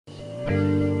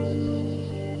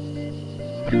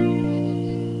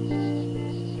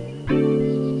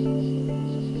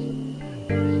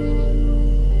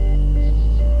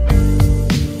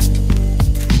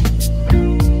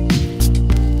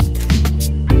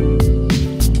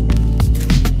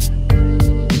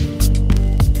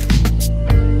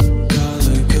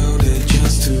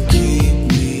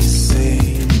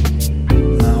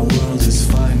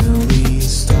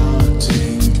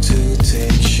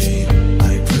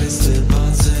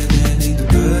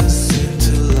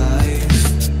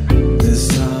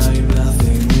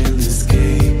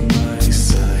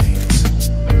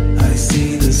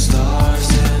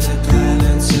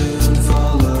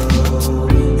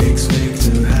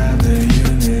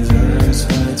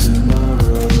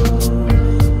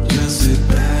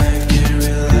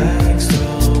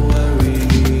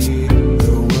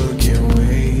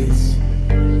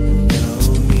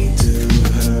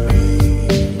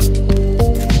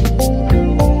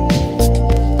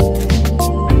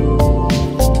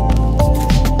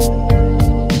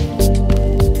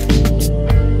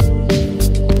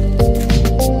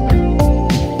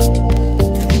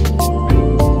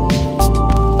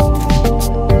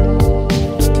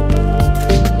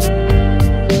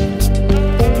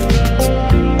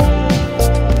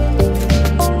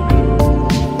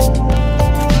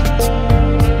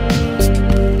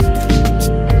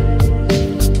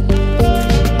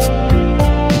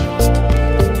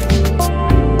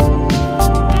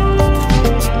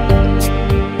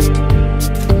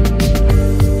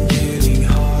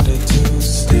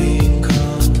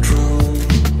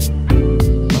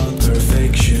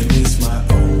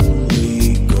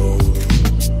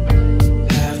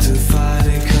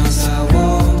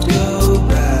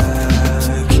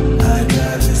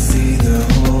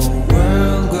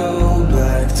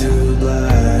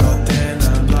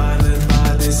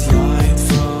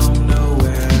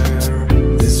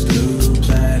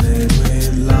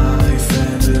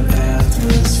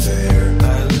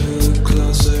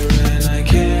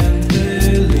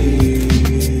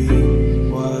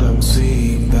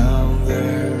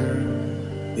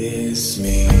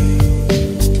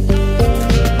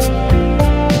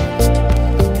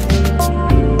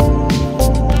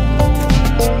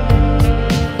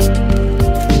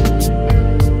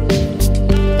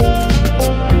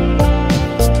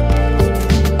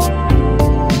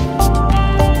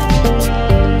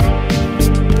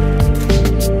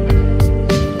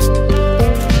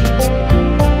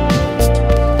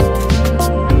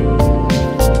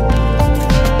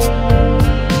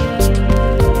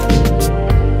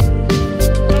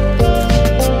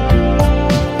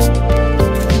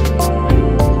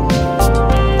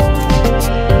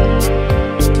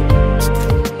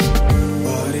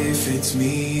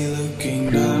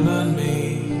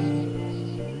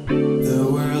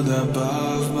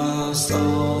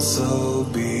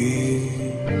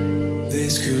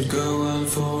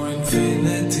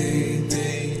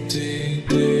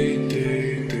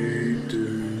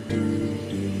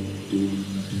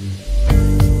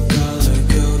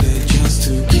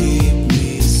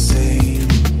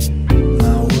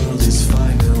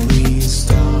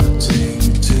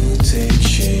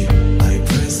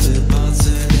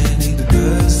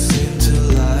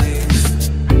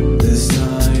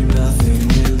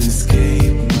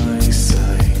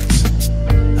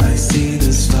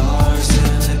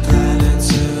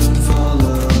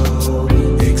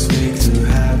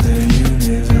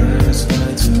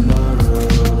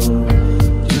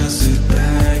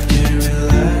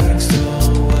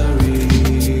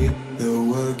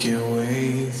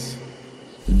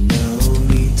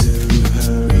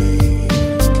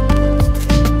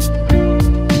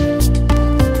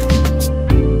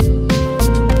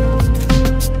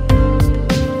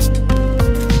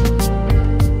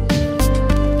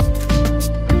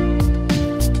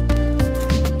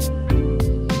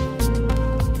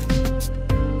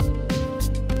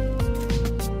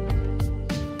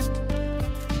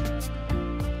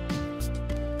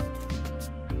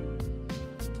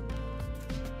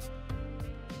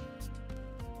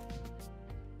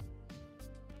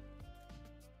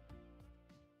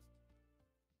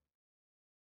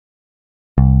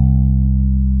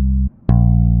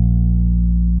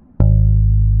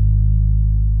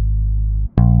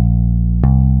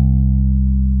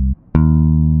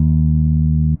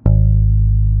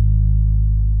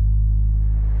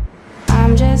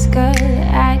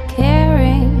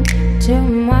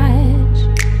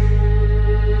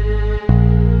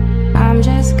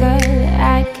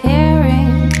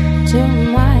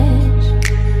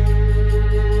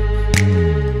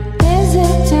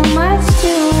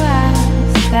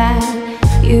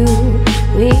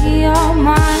We are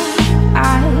mine.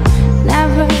 I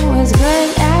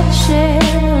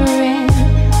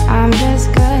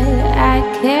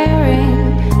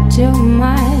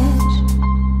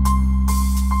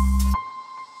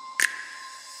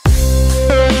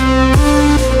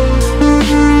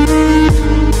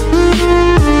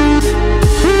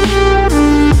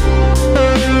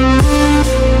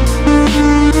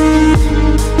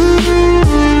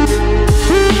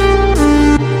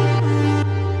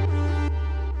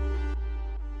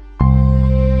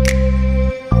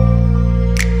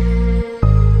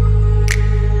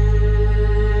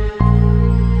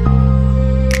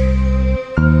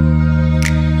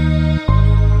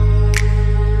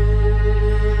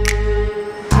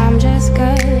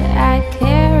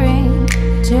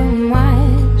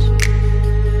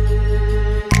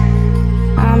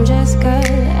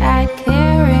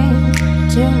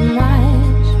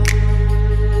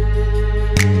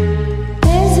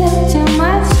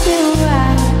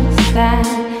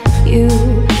you,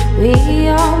 we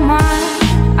are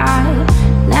mine. I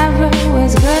never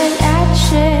was good at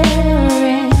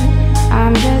sharing.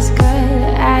 I'm just good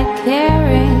at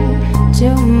caring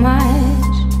too much.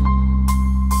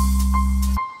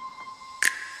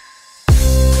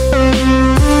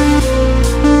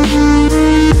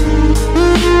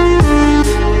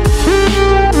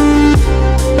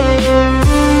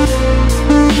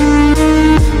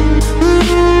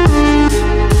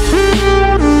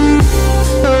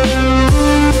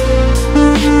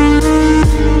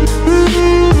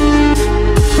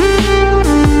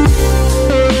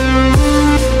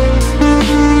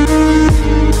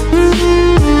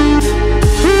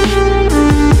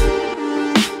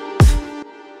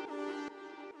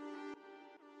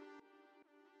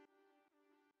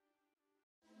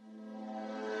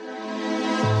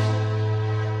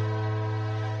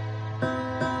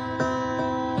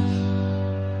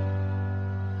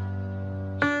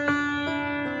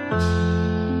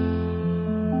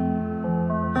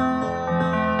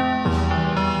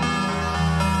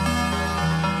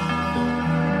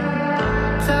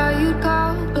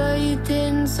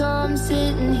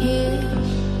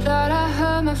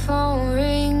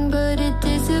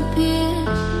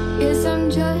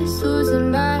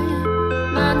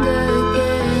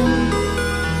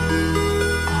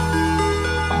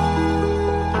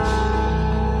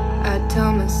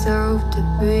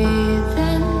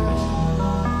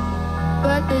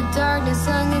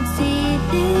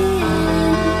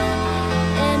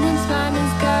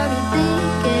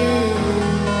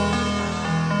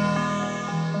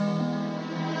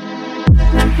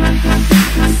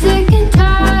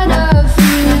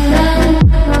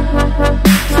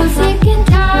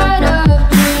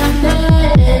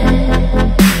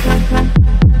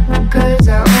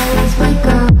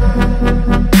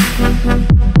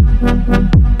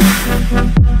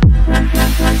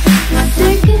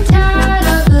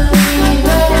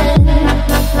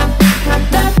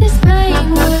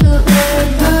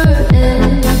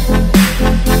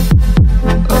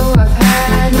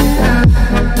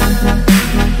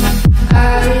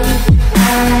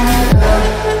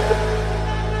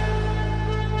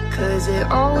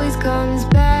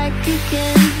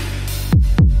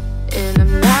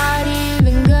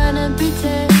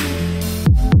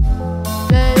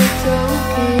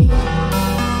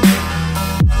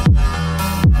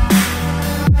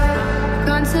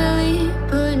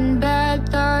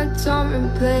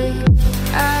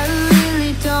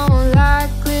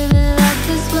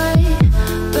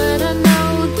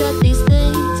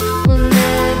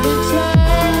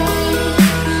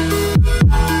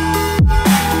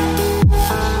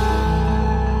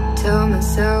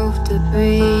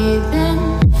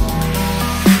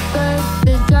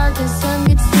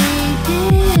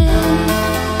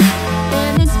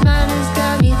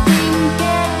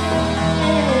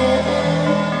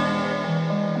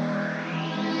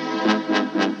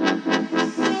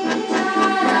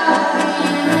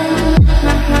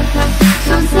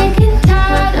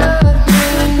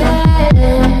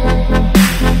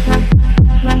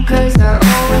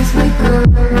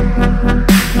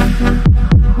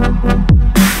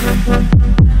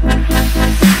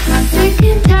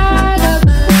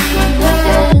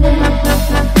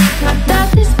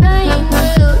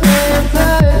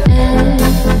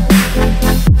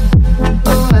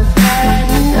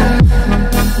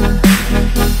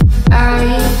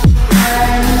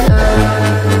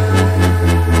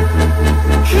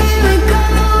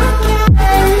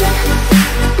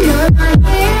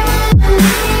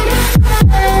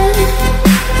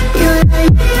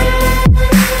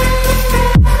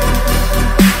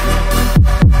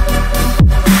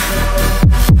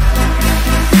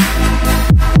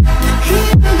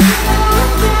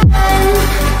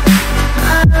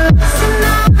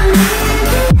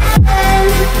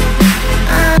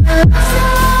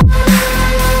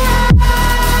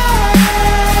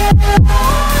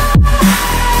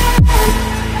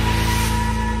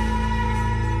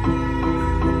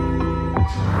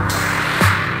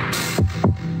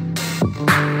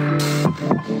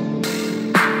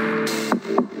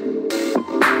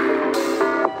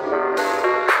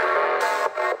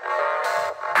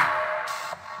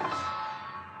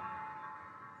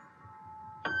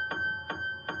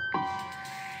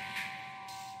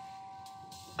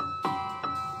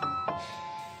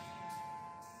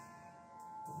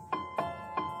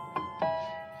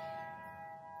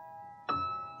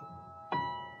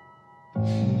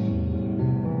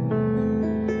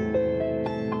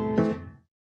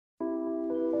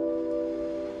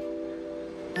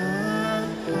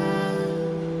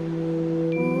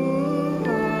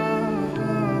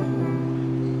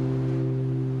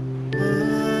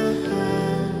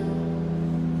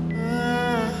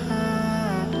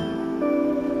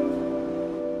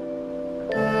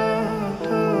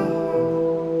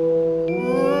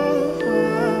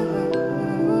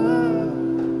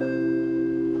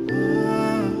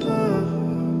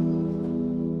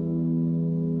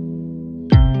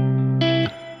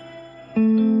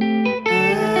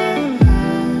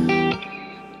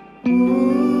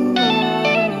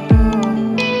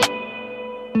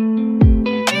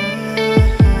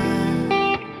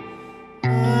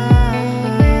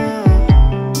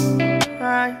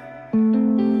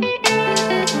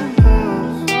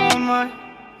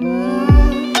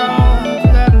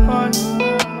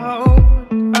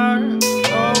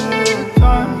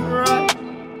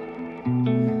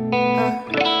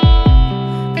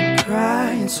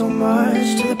 so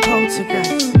much to the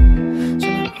poltergeist. Trying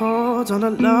to hold on to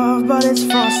love, but it's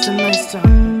frost and ice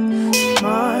time.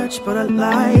 Much but a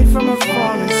light from a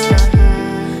falling sky.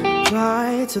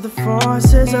 Apply to the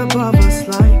forces above us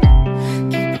like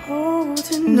keep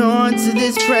holding on to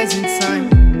this present time.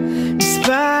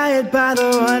 Inspired by the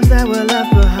ones that were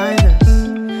left behind us.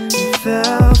 We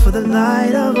fell for the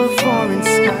light of a foreign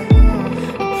sky.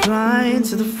 Applying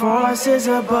to the forces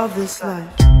above this life.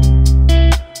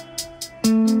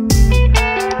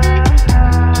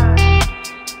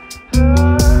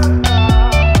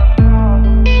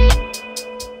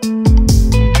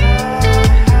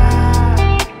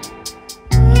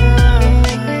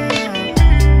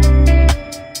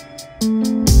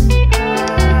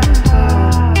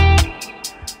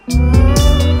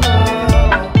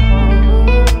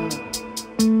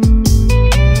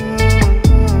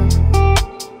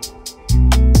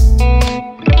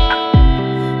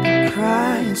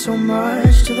 So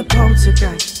much to the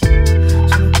poltergeist.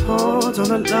 Trying to hold on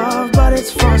to love, but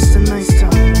it's frost and ice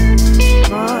time.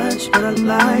 Much but a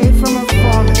light from a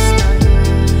falling sky.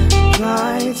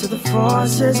 Apply to the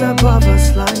forces above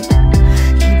us like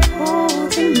keep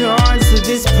holding on to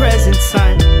this present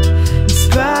time.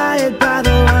 Inspired by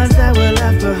the ones that were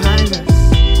left behind us.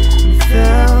 We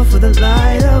fell for the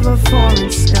light of a foreign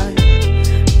sky.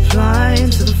 Applying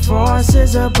to the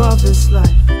forces above this life.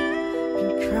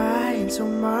 So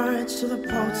much to the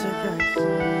poltergeist.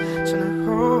 Trying to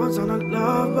hold on to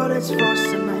love, but it's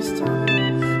frost and ice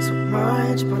time. So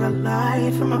much but a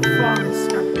light from a falling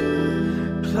sky.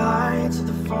 Apply to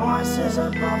the forces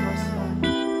above us like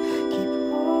keep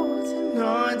holding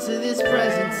on to this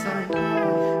present time.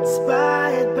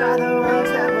 Inspired by the ones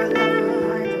that were left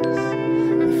behind us.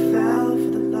 We fell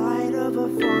for the light of a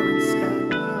foreign sky.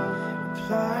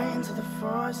 Applying to the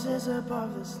forces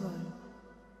above this light.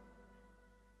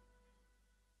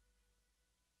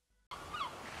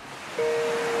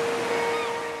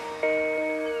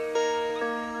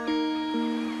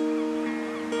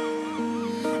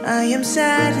 I am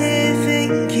sat here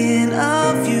thinking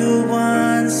of you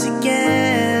once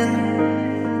again.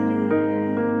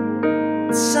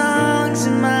 The songs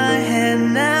in my head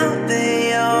now,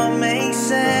 they all make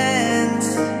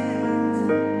sense.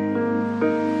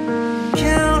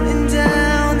 Counting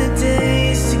down the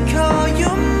days to call you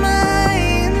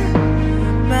mine,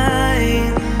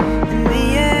 mine. In the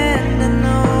end I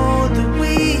know that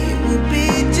we will be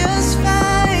just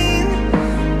fine,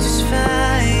 just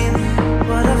fine.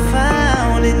 What I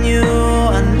found in you,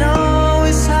 I know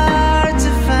it's hard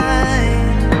to find.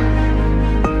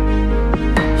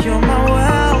 You're my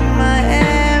world, my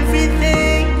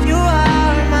everything. You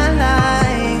are my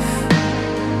life.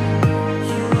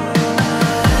 You are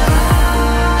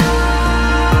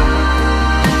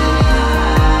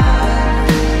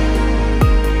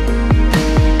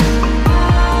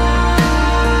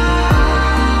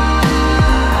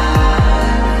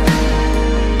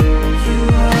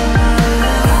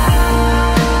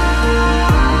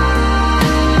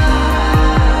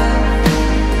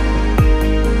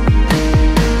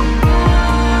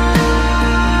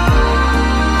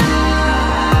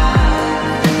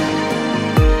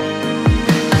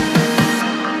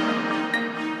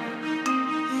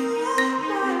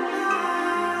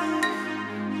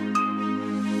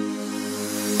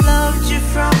loved you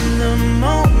from the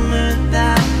moment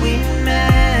that we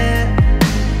met.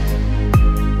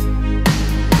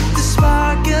 The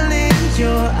sparkle in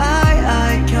your eye,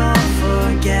 I can't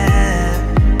forget.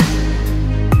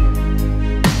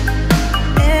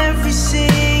 Every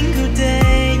single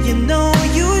day, you know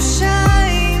you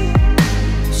shine,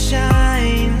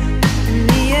 shine. In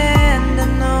the end, I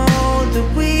know that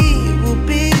we will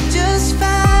be just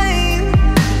fine,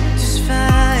 just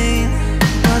fine.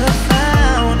 What I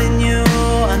found in you,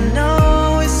 I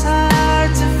know it's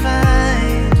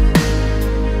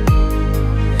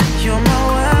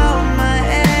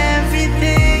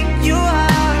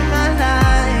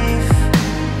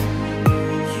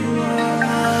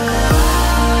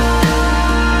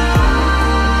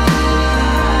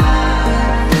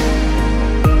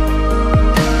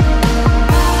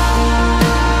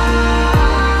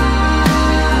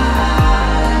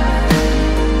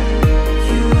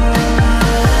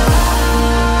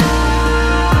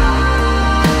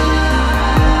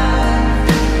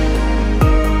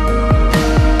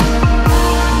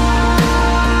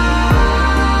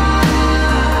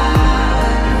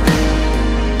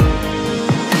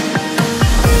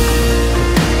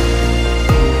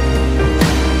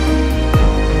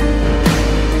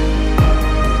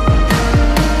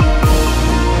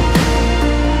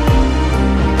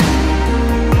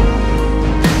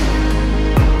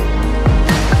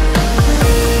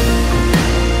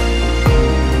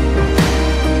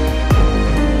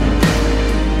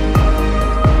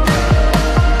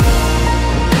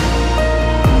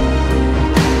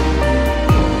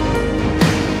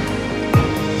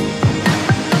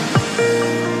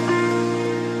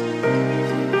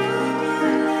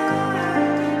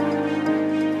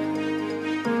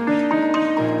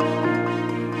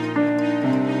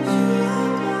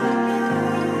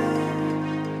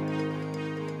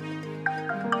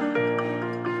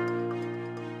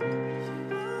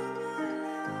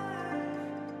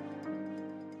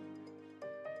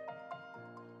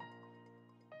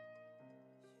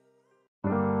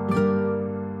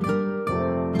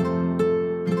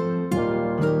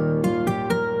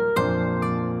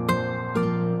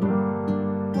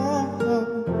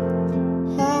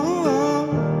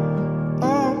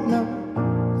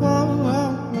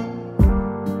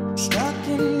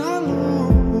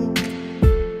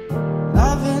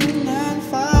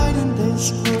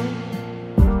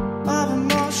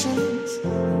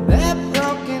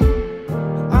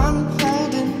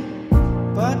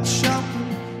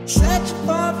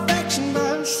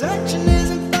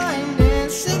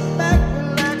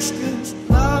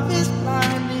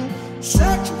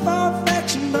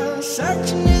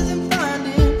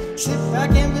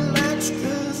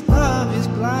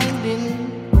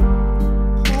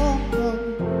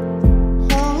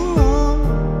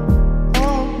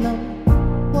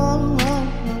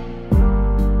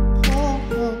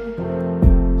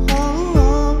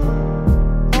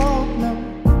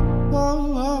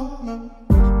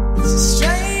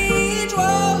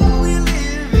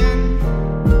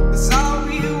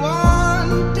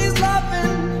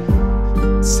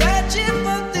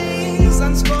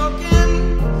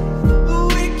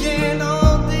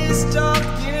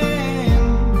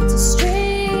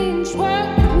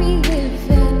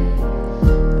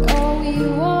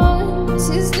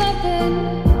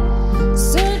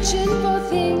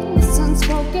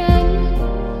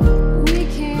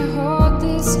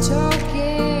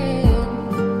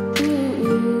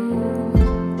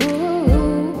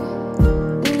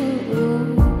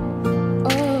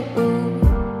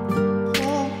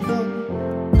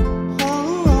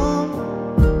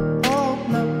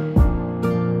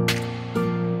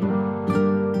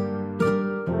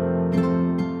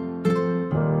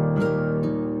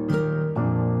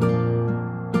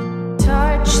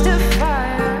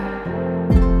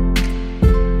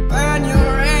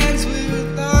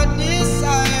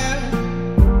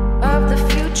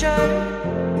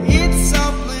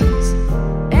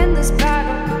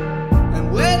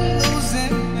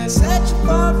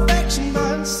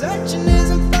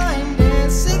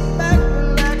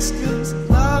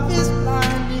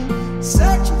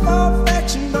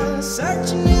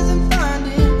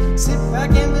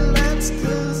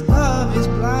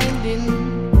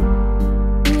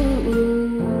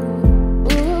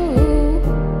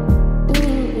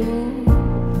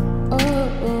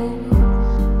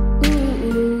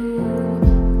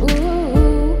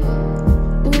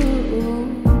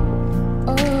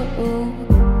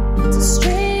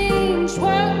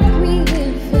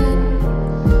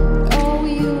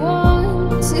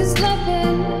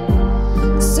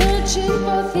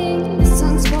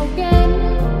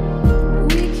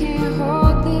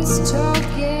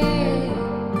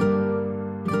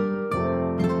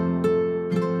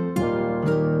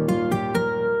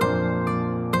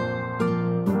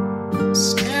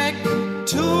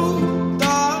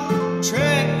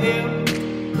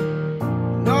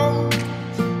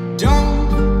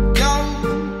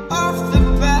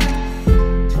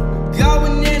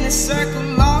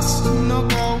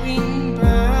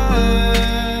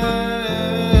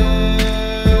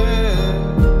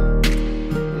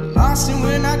past and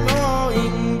we're not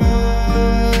going back.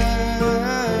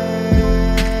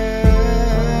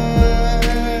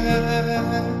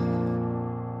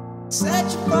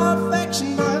 Searching for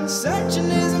affection, but searching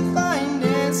isn't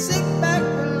finding. Sit back,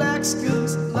 relax,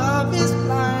 cause love is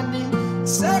blinding.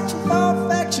 Searching for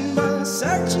affection, but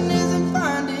searching isn't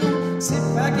finding. Sit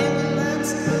back and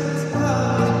relax, cause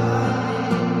love is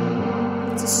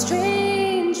blinding. It's a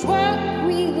strange world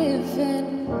we live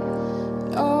in,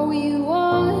 but all we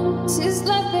want is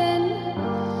loving.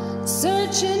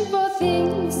 Searching for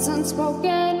things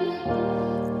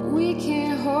unspoken, we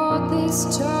can't hold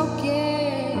this token.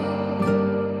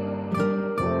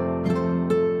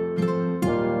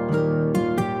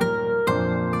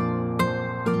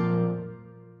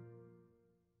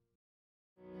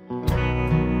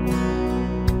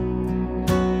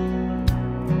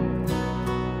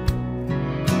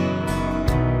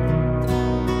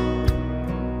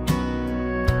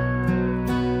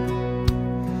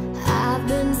 I've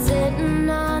been sitting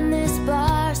on this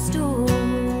bar stool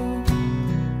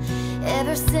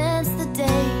ever since the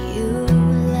day you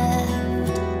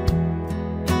left.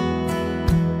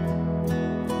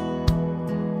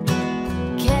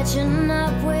 Catching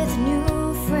up with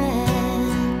new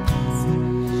friends,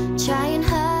 trying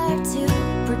hard to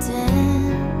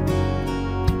pretend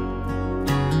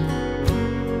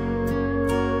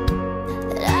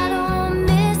that I don't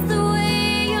miss the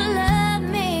way you love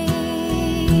me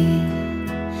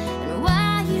and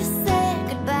why you said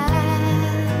goodbye.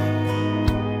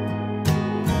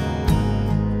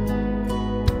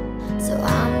 So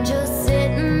I'm just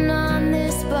sitting on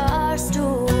this bar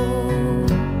stool,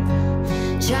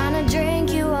 trying to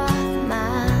drink you off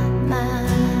my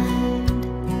mind.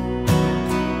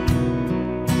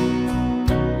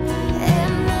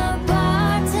 And the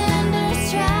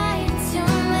bartender's trying to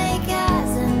make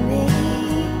eyes at me,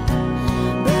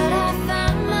 but I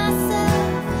find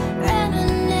myself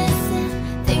reminiscing,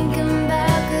 thinking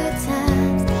about good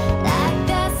times, like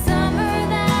that summer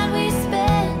that we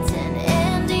spent in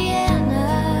Indiana.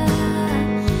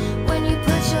 When you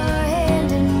put your hand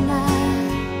in mine,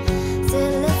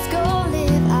 said let's go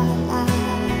live our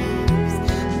lives.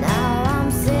 Now I'm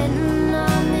sitting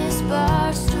on this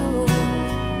bar stool,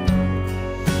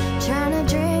 trying to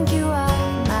drink you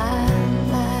off my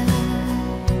mind.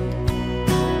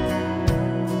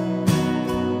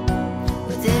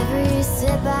 With every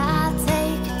sip I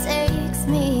take, it takes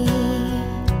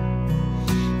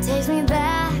me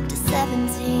back to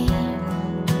 17.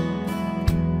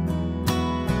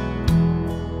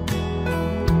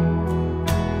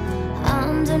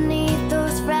 Underneath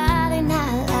those Friday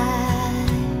night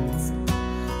lights,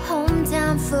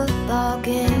 hometown football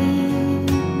game.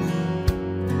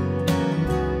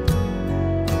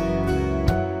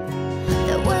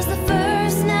 That was the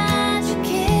first night you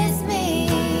kissed me,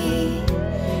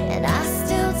 and I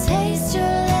still taste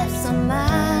your lips on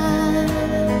mine.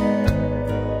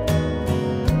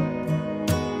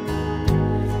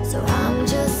 So I'm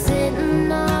just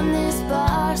sitting on this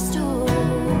bar stool,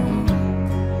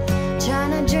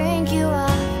 trying to drink you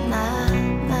off my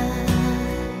mind.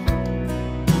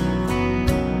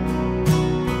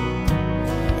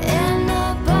 And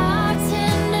the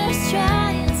bartender's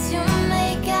trying to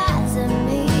make eyes at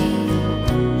me,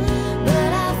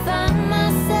 but I find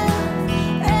myself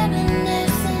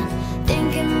reminiscing,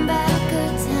 thinking about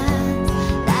good times,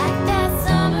 like that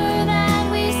summer that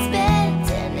we spent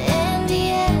in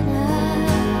Indiana.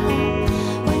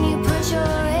 When you put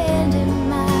your hand in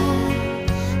mine,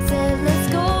 said let's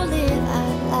go live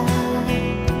our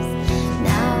lives.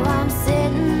 Now I'm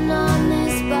sitting on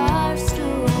this bar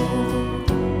stool,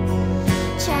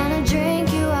 trying to drink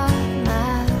you off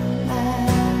my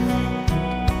mind.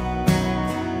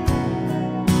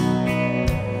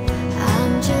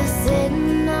 I'm just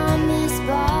sitting on this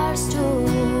bar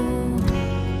stool,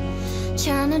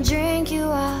 trying to drink you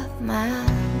off my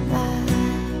mind.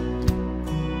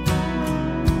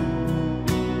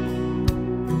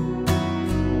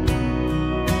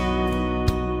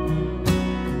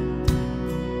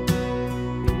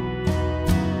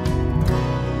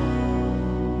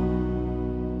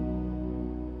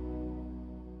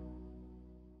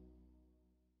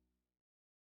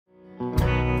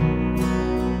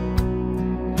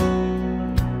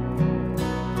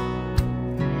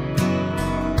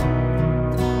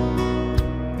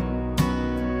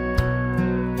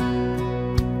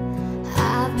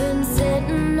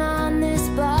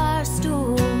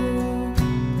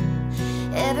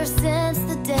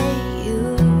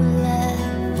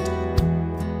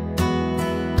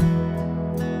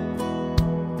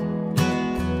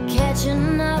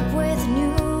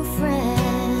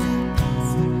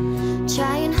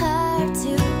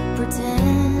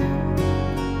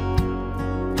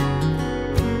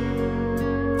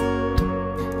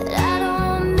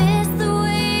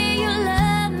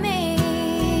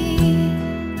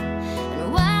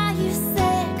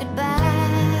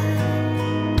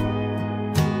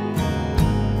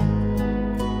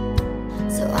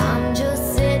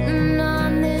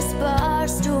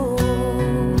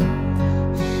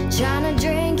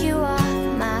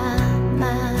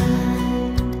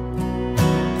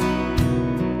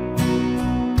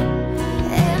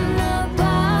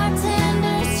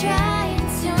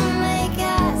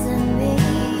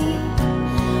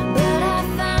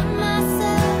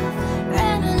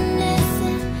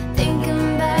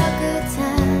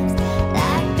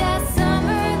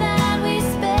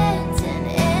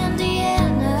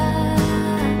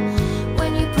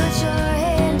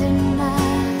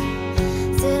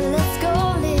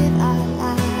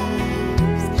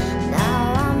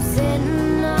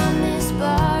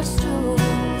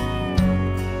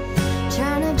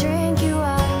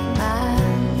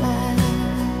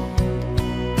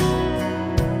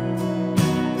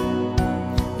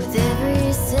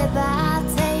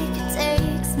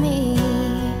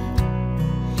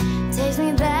 takes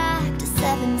me back to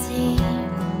 17.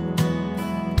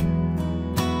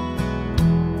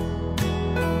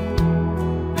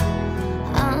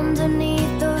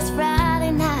 Underneath those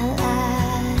Friday night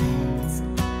lights,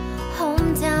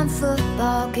 hometown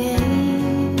football games.